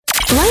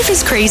Life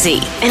is crazy,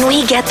 and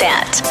we get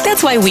that.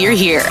 That's why we're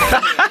here.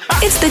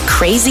 It's the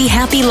Crazy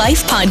Happy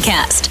Life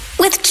Podcast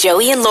with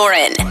Joey and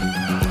Lauren.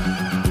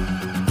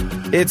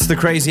 It's the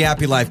Crazy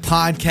Happy Life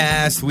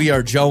Podcast. We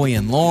are Joey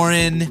and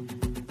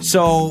Lauren.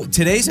 So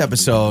today's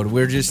episode,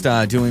 we're just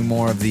doing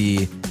more of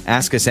the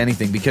Ask Us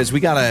Anything because we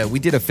did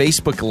a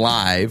Facebook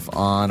Live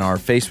on our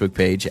Facebook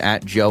page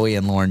at Joey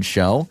and Lauren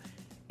Show,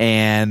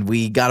 and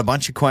we got a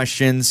bunch of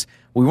questions.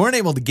 We weren't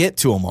able to get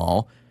to them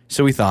all,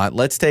 so we thought,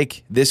 let's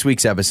take this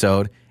week's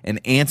episode and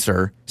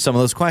answer some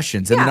of those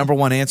questions. And the number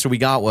one answer we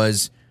got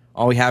was,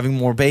 are we having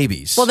more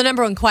babies? Well, the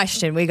number one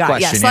question we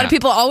got, yes. A lot of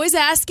people always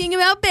asking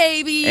about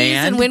babies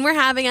and when we're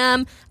having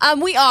them.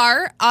 We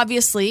are,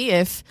 obviously,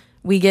 if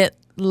we get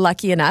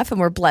lucky enough and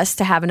we're blessed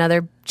to have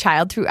another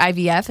child through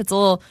IVF. It's a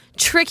little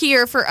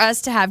trickier for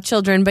us to have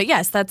children, but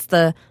yes, that's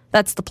the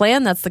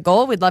plan. That's the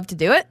goal. We'd love to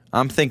do it.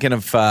 I'm thinking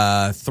of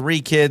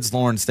 3 kids.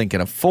 Lauren's thinking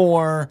of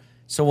 4.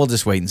 So we'll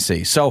just wait and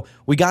see. So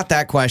we got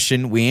that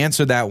question. We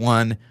answered that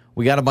one.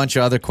 We got a bunch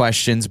of other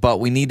questions, but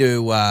we need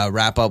to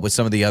wrap up with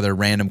some of the other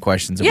random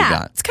questions that we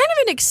got. It's kind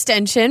of an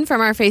extension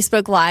from our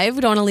Facebook Live.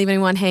 We don't want to leave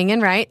anyone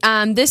hanging, right?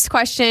 This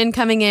question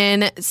coming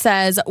in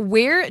says,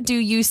 where do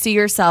you see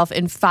yourself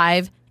in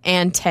 5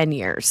 and 10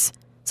 years?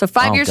 So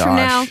 5 years from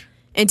now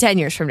and 10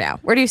 years from now.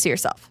 Where do you see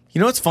yourself?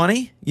 You know what's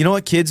funny? You know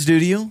what kids do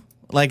to you?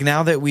 Like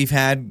now that we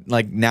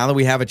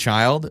have a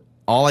child,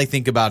 all I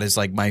think about is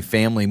like my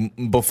family.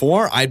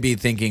 Before, I'd be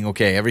thinking,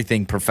 okay,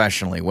 everything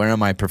professionally. Where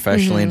am I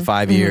professionally in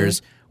 5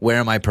 years? Where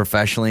am I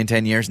professionally in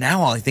 10 years?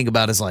 Now all I think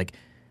about is like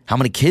how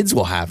many kids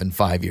we'll have in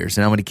 5 years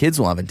and how many kids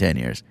we'll have in 10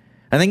 years.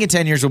 I think in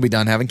 10 years we'll be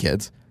done having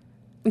kids.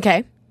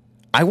 Okay.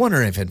 I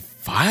wonder if in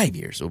 5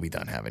 years we'll be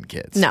done having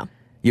kids. No.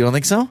 You don't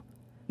think so?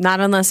 Not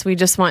unless we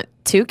just want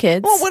 2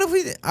 kids. Well, what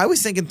if I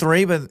was thinking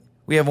 3, but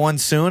we have 1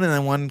 soon and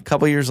then 1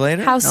 couple years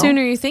later? How soon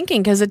are you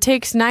thinking? Because it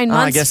takes 9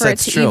 months for it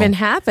to even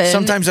happen.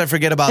 Sometimes I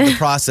forget about the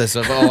process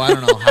of, I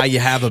don't know how you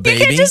have a baby.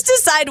 You can't just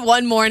decide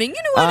one morning, you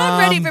know what, I'm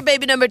ready for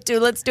baby number 2.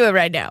 Let's do it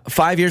right now.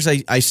 5 years,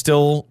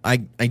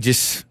 I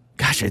just,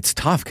 gosh, it's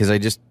tough because I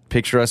just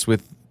picture us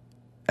with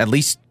at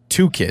least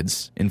 2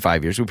 kids in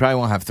 5 years. We probably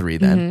won't have 3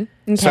 then.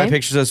 Okay. So I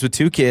picture us with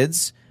 2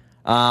 kids.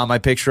 I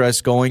picture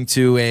us going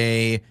to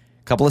a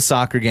couple of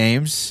soccer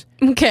games.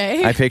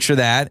 Okay. I picture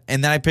that.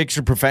 And then I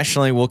picture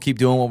professionally we'll keep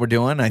doing what we're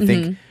doing. I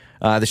think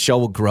the show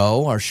will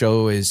grow. Our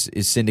show is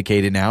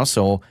syndicated now,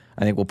 so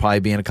I think we'll probably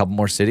be in a couple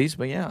more cities.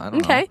 But yeah, I don't know.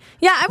 Okay.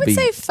 Yeah, I would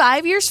say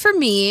 5 years for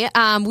me.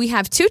 We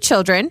have 2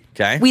 children.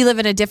 Okay. We live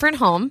in a different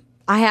home.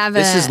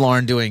 This is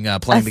Lauren doing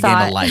playing the game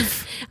of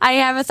life. I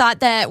have a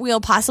thought that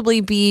we'll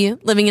possibly be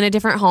living in a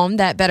different home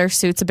that better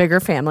suits a bigger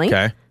family.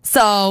 Okay.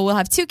 So we'll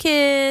have 2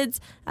 kids,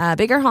 a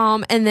bigger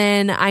home, and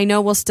then I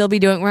know we'll still be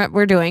doing what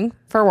we're doing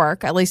for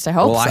work. At least I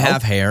hope so. Will I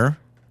have hair?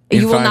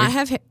 You will not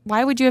have hair.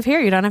 Why would you have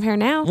hair? You don't have hair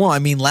now. Well, I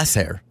mean less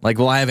hair. Like,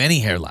 will I have any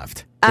hair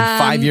left in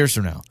 5 years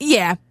from now?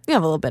 Yeah, you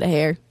have a little bit of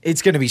hair.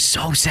 It's going to be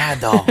so sad,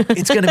 though.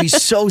 It's going to be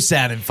so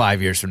sad in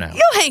 5 years from now.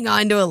 You'll hang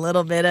on to a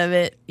little bit of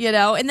it, you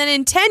know? And then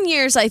in 10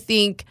 years, I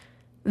think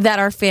that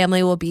our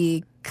family will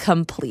be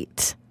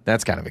complete.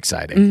 That's kind of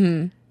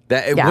exciting.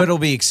 What'll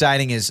be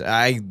exciting is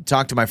I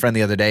talked to my friend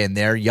the other day, and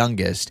their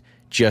youngest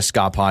just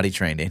got potty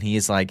trained, and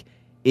he's like,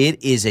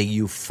 it is a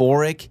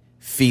euphoric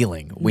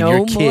feeling when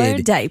your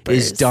kid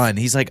is done.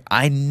 He's like,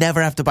 I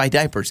never have to buy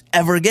diapers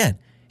ever again.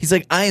 He's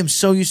like, I am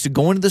so used to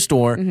going to the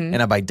store and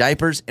I buy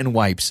diapers and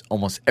wipes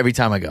almost every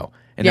time I go.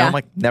 And now I'm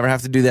like, never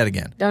have to do that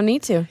again. Don't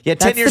need to. Yeah,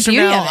 10 years from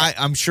now,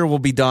 I'm sure we'll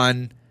be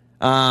done.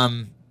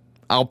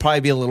 I'll probably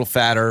be a little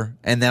fatter,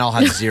 and then I'll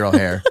have 0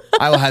 hair.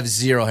 I will have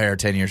 0 hair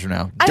 10 years from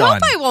now. Done. I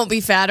hope I won't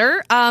be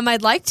fatter.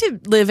 I'd like to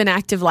live an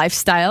active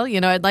lifestyle.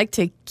 You know, I'd like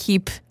to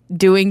keep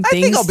doing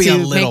things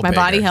to make my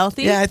body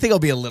healthy. Yeah, I think I'll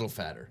be a little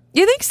fatter.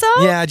 You think so?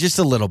 Yeah, just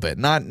a little bit.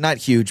 Not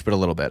huge, but a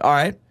little bit. All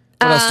right.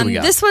 What else do we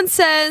got? This one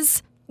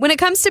says, when it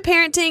comes to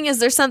parenting, is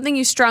there something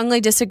you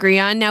strongly disagree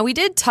on? Now, we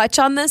did touch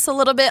on this a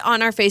little bit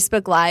on our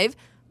Facebook Live,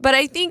 but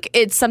I think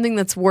it's something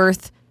that's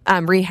worth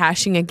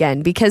rehashing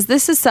again, because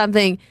this is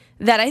something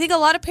that I think a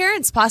lot of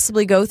parents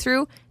possibly go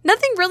through.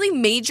 Nothing really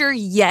major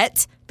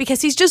yet,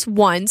 because he's just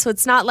 1, so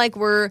it's not like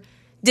we're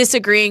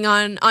disagreeing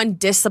on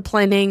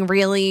disciplining,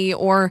 really,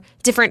 or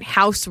different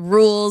house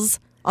rules,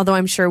 although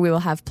I'm sure we will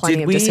have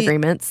plenty of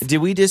disagreements. Did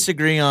we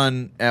disagree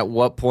on at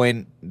what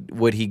point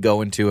would he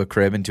go into a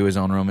crib, into his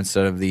own room,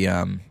 instead of the,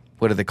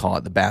 what do they call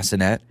it, the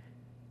bassinet?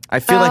 I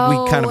feel like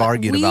we kind of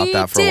argued about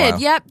that for a while.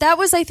 Yep, that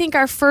was, I think,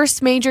 our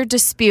first major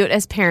dispute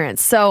as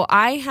parents. So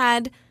I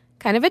had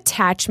kind of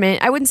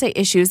attachment. I wouldn't say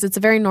issues. It's a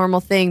very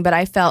normal thing, but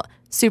I felt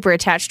super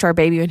attached to our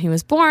baby when he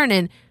was born,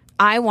 and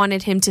I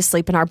wanted him to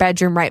sleep in our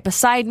bedroom right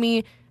beside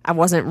me. I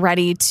wasn't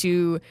ready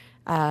to,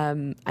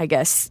 I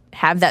guess,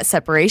 have that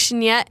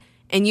separation yet.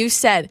 And you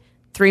said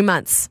 3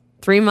 months.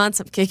 3 months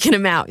of kicking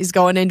him out. He's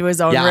going into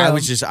his own room.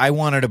 Yeah, I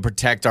wanted to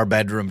protect our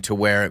bedroom to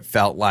where it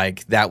felt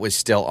like that was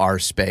still our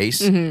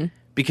space. Mm-hmm.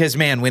 Because,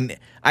 man,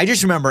 I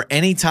just remember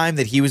any time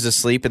that he was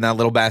asleep in that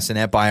little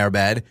bassinet by our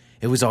bed,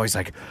 it was always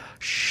like,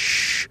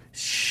 shh,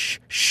 shh,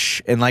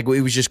 shh, and like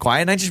it was just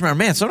quiet. And I just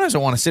remember, man, sometimes I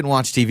want to sit and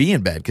watch TV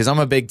in bed because I'm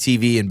a big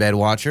TV in bed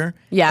watcher.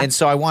 Yeah. And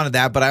so I wanted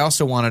that, but I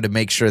also wanted to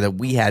make sure that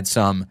we had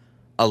some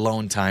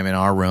alone time in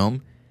our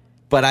room.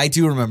 But I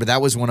do remember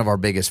that was one of our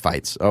biggest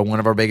fights. One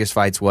of our biggest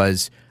fights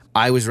was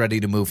I was ready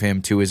to move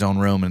him to his own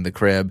room in the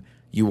crib.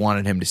 You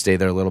wanted him to stay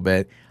there a little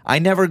bit. I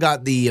never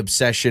got the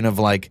obsession of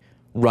like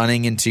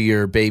running into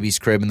your baby's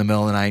crib in the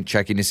middle of the night,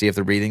 checking to see if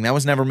they're breathing. That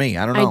was never me.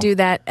 I don't know. I do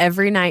that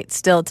every night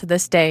still to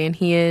this day, and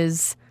he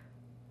is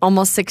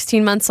almost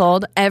 16 months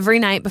old. Every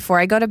night before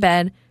I go to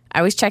bed, I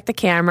always check the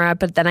camera,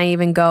 but then I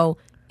even go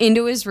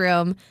into his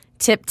room,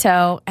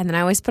 tiptoe, and then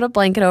I always put a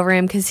blanket over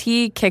him because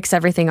he kicks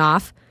everything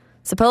off.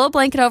 So put a little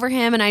blanket over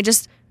him, and I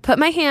just put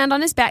my hand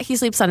on his back. He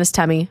sleeps on his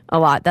tummy a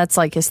lot. That's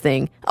like his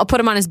thing. I'll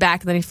put him on his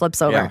back, and then he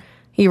flips over. Yeah.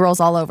 He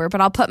rolls all over.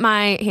 But I'll put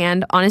my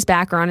hand on his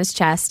back or on his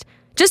chest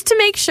just to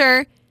make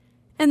sure.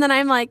 And then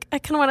I'm like, I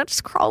kind of want to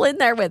just crawl in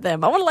there with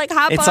him. I want to like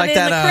hop It's on like in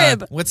that, the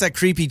crib. what's that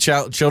creepy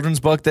children's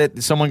book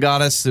that someone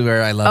got us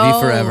where I love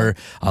you forever,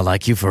 I'll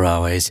like you for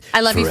always.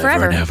 I love you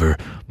forever. and ever,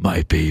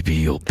 my baby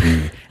you'll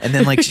be. And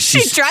then like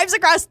She drives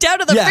across down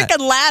to the Yeah. freaking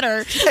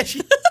ladder.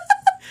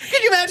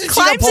 Can you imagine? She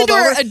Climbs got pulled into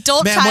her over?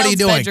 adult Man, what are you child's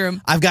doing?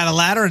 bedroom. I've got a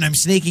ladder and I'm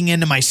sneaking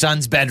into my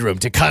son's bedroom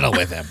to cuddle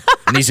with him.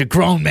 And he's a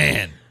grown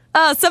man.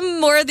 Some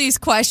more of these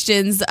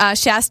questions.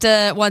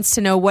 Shasta wants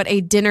to know what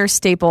a dinner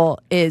staple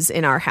is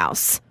in our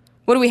house.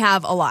 What do we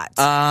have a lot?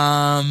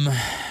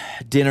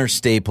 Dinner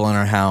staple in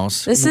our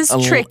house. This is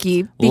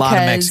tricky because a lot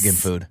of Mexican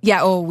food.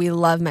 Yeah, we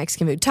love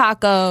Mexican food.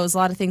 Tacos, a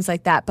lot of things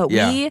like that. But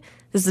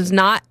this is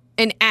not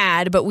an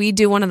ad, but we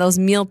do one of those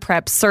meal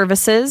prep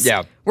services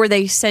where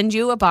they send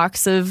you a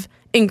box of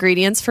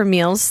ingredients for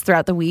meals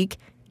throughout the week.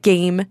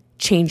 Game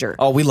changer.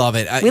 Oh, we love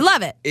it. We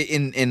love it.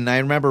 And I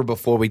remember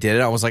before we did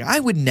it, I was like, I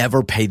would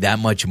never pay that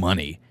much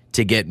money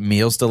to get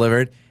meals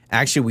delivered.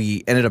 Actually,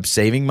 we ended up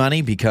saving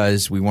money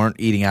because we weren't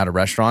eating out of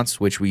restaurants,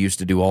 which we used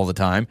to do all the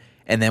time.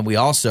 And then we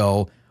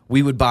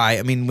would buy,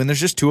 I mean, when there's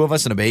just two of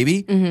us and a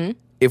baby,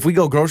 if we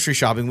go grocery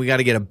shopping, we got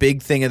to get a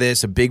big thing of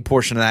this, a big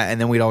portion of that, and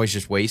then we'd always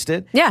just waste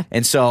it. Yeah.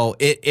 And so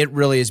it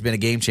really has been a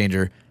game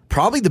changer.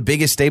 Probably the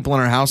biggest staple in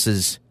our house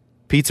is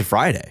Pizza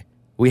Friday.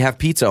 We have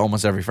pizza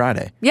almost every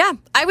Friday. Yeah,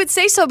 I would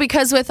say so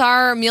because with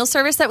our meal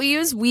service that we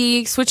use,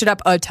 we switch it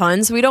up a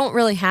ton. So we don't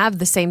really have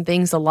the same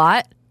things a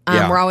lot.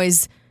 We're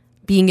always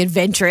being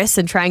adventurous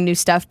and trying new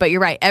stuff. But you're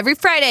right. Every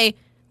Friday,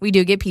 we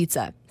do get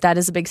pizza. That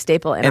is a big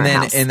staple in our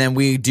house. And then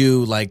we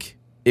do, like,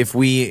 if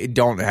we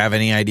don't have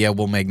any idea,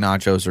 we'll make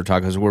nachos or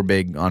tacos. We're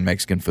big on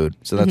Mexican food.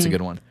 So that's a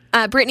good one.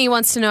 Brittany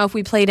wants to know if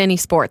we played any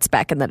sports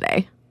back in the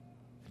day.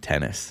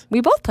 Tennis.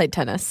 We both played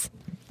tennis.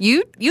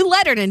 You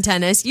lettered in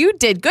tennis. You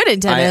did good in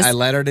tennis. I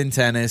lettered in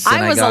tennis.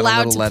 And I was got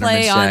allowed a little to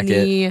play Letterman's on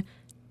jacket. the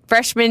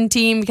freshman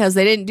team because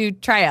they didn't do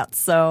tryouts,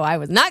 so I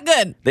was not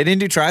good. They didn't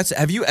do tryouts?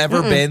 Have you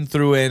ever been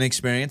through an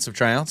experience of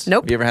tryouts?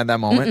 Nope. Have you ever had that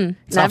moment?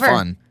 It's Never. not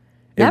fun.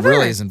 Never. It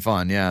really isn't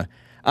fun, yeah.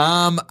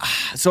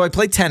 So I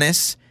played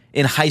tennis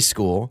in high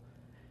school,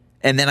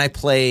 and then I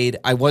played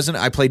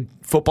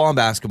football and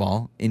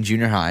basketball in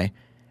junior high.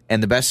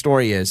 And the best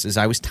story is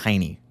I was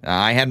tiny.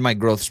 I had my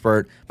growth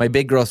spurt. My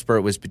big growth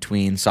spurt was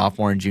between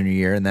sophomore and junior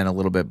year, and then a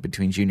little bit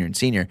between junior and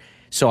senior.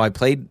 So I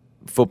played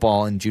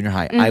football in junior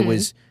high. I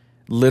was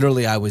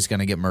going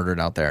to get murdered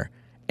out there.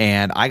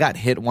 And I got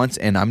hit once,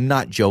 and I'm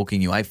not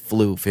joking you. I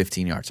flew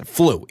 15 yards. I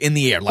flew in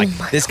the air. Like,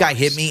 this guy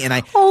hit me, and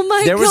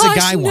there was a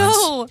guy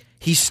once.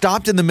 He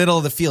stopped in the middle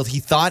of the field. He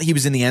thought he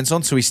was in the end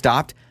zone, so he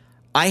stopped.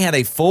 I had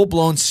a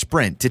full-blown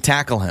sprint to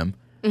tackle him.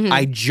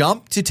 I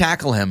jumped to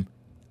tackle him.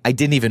 I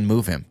didn't even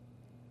move him.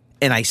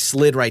 And I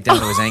slid right down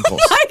to his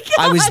ankles.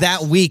 I was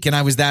that weak and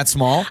I was that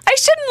small. I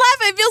shouldn't laugh.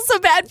 I feel so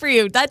bad for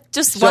you. That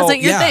just wasn't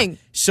your thing.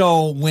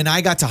 So when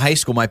I got to high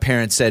school, my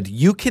parents said,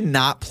 you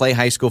cannot play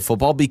high school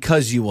football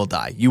because you will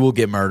die. You will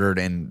get murdered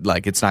and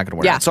like it's not going to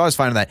work out. So I was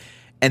fine with that.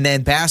 And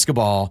then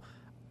basketball,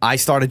 I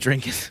started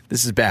drinking.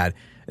 This is bad.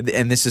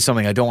 And this is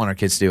something I don't want our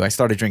kids to do. I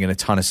started drinking a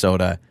ton of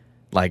soda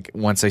like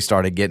once I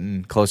started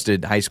getting close to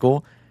high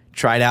school.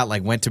 Tried out,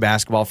 like went to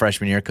basketball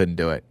freshman year, couldn't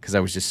do it because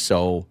I was just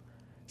so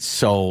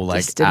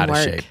like out of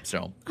shape.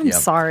 So I'm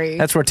sorry.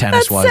 That's where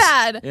tennis was.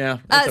 Sad. Yeah.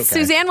 That's okay.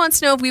 Suzanne wants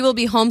to know if we will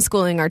be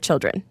homeschooling our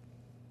children.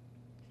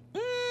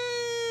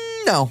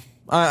 No,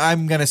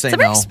 I'm gonna say It's a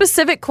very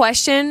specific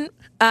question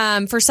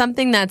for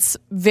something that's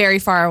very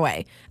far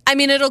away. I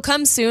mean, it'll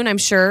come soon, I'm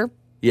sure.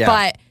 Yeah.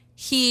 But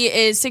he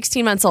is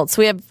 16 months old,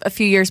 so we have a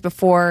few years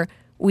before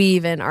we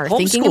even are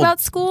thinking about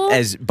school.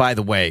 As by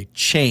the way,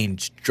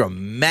 changed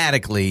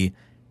dramatically.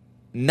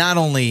 Not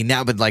only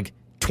now, but like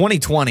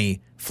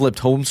 2020 flipped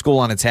homeschool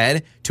on its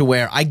head to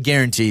where I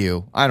guarantee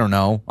you, I don't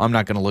know, I'm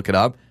not going to look it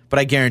up, but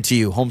I guarantee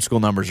you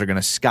homeschool numbers are going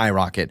to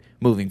skyrocket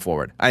moving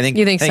forward. I think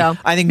you think so?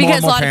 I think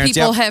because more a lot parents, of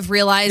people have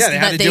realized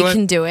that they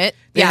can do it.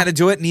 They had to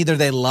do it, and either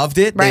they loved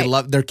it, Right. they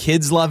loved their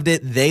kids loved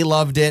it, they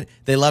loved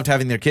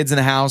having their kids in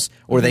the house,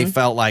 or they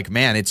felt like,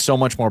 man, it's so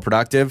much more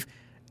productive.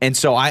 And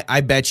so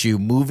I bet you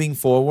moving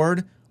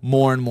forward,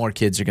 more and more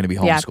kids are going to be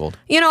homeschooled.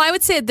 Yeah. You know, I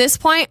would say at this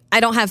point, I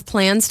don't have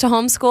plans to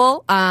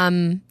homeschool.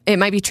 It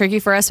might be tricky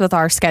for us with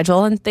our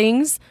schedule and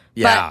things.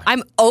 Yeah. But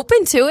I'm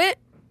open to it.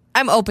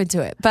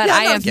 But Yeah, I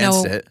I'm not have no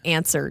against it.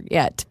 answer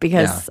yet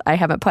because I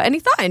haven't put any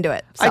thought into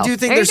it. So, I do think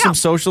there there's you go. some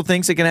social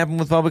things that can happen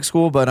with public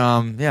school, but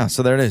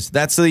so there it is.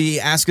 That's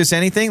the Ask Us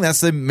Anything. That's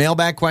the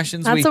mailbag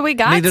questions. That's what we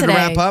got needed today. to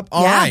wrap up.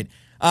 All Yeah.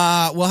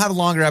 right. We'll have a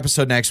longer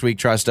episode next week.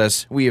 Trust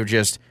us. We are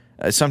just.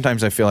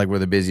 Sometimes I feel like we're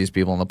the busiest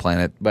people on the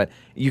planet, but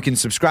you can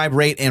subscribe,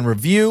 rate, and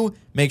review.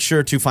 Make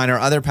sure to find our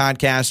other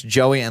podcast,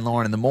 Joey and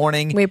Lauren in the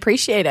Morning. We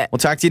appreciate it. We'll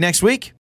talk to you next week.